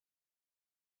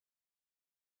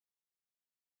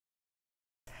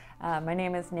My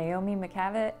name is Naomi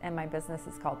McCavitt, and my business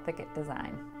is called Thicket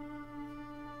Design.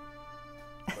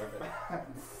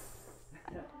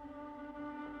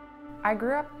 I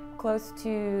grew up close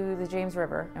to the James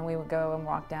River, and we would go and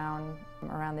walk down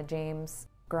around the James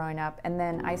growing up. And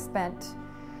then I spent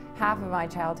half of my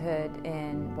childhood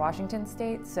in Washington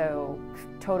State, so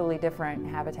totally different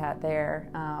habitat there,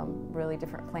 really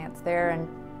different plants there.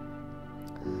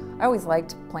 And I always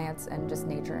liked plants and just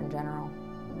nature in general.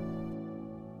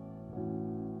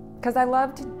 Because I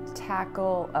love to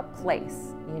tackle a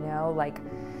place, you know, like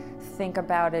think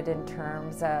about it in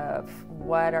terms of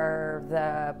what are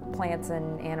the plants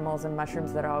and animals and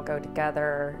mushrooms that all go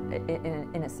together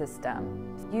in a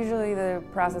system. Usually the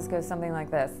process goes something like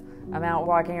this. I'm out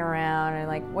walking around and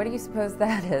like, what do you suppose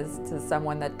that is to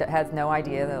someone that has no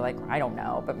idea? They're like, I don't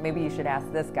know, but maybe you should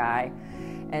ask this guy.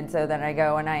 And so then I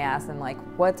go and I ask them like,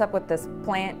 what's up with this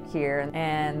plant here?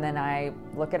 And then I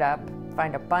look it up,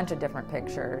 find a bunch of different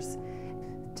pictures,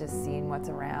 just seeing what's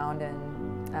around.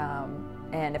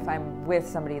 And if I'm with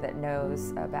somebody that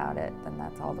knows about it, then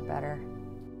that's all the better.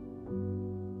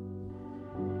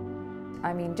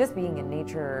 I mean, just being in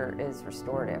nature is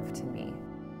restorative to me.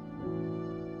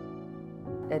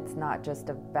 It's not just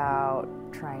about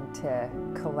trying to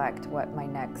collect what my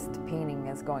next painting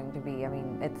is going to be. I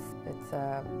mean, it's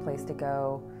a place to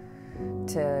go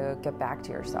to get back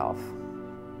to yourself.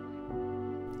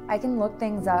 I can look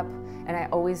things up, and I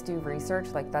always do research.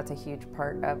 Like, that's a huge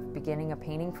part of beginning a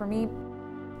painting for me.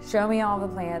 Show me all the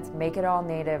plants, make it all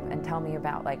native, and tell me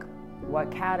about like what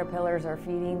caterpillars are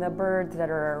feeding the birds that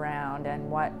are around,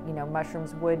 and what, you know,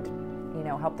 mushrooms would, you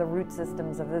know, help the root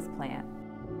systems of this plant.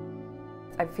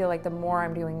 I feel like the more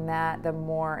I'm doing that, the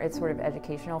more it's sort of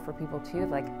educational for people too.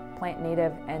 Like, plant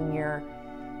native, and you're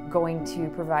going to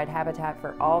provide habitat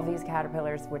for all these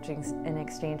caterpillars, which in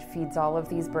exchange feeds all of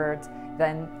these birds,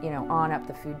 then, you know, on up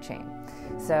the food chain.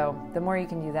 So the more you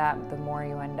can do that, the more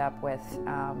you end up with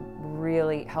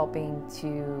really helping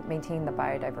to maintain the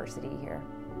biodiversity here.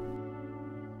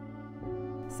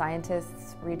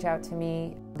 Scientists reach out to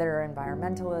me that are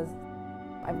environmentalists.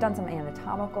 I've done some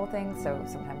anatomical things, so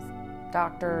sometimes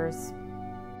doctors.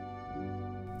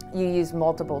 You use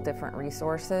multiple different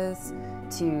resources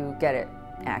to get it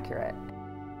accurate.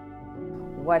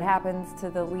 What happens to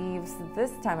the leaves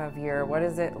this time of year? What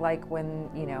is it like when,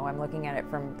 you know, I'm looking at it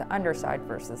from the underside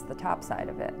versus the top side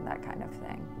of it, and that kind of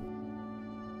thing.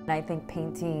 And I think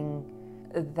painting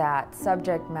that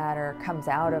subject matter comes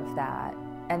out of that,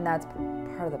 and that's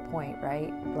part of the point,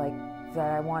 right? Like,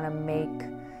 that I want to make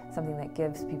something that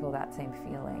gives people that same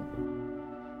feeling.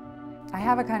 I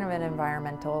have a kind of an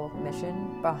environmental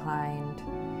mission behind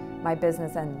my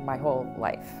business and my whole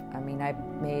life. I mean, I've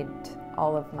made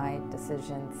all of my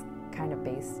decisions kind of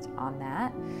based on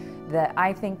that, that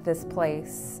I think this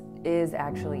place is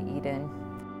actually Eden.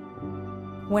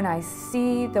 When I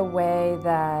see the way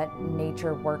that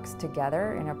nature works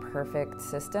together in a perfect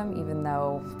system, even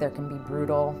though there can be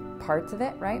brutal parts of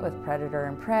it, right, with predator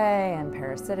and prey and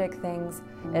parasitic things,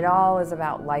 it all is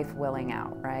about life willing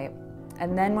out, right?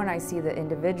 And then when I see the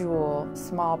individual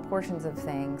small portions of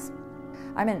things,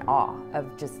 I'm in awe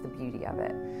of just the beauty of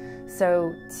it.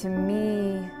 So to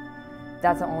me,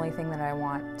 that's the only thing that I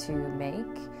want to make,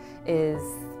 is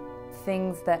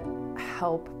things that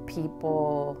help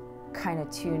people kind of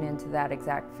tune into that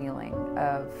exact feeling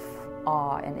of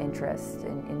awe and interest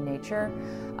in nature.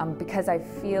 Because I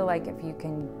feel like if you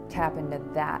can tap into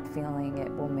that feeling,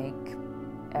 it will make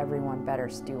everyone better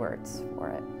stewards for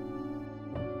it.